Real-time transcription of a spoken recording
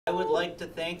I would like to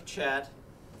thank chat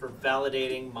for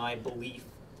validating my belief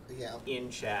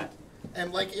in chat.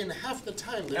 And like in half the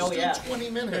time, there's still 20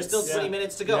 minutes. There's still 20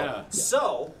 minutes to go. Yeah.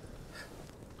 So,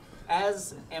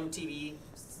 as MTV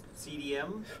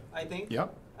CDM, I think,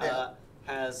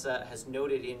 has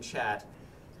noted in chat,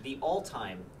 the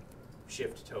all-time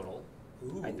shift total,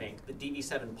 I think, the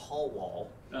DB7 Paul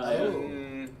wall.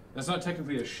 That's not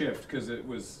technically a shift because it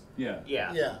was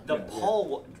The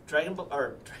Paul Dragon Ball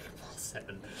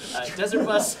 7 Desert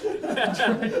Bus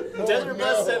Desert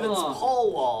Bus 7's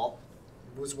Paul wall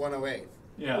was 108.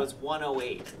 Yeah, was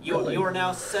 108. You are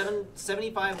now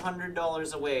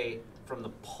 $7,500 away from the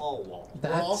Paul wall.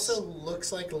 That also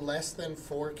looks like less than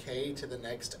 4K to the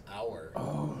next hour.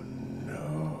 Oh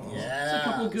no! Yeah, it's a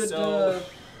couple good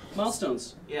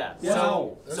milestones. Yeah.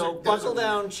 Wow. So buckle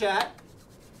down, chat.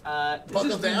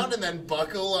 Buckle down and then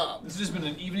buckle up. This has just been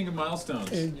an evening of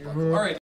milestones. All right.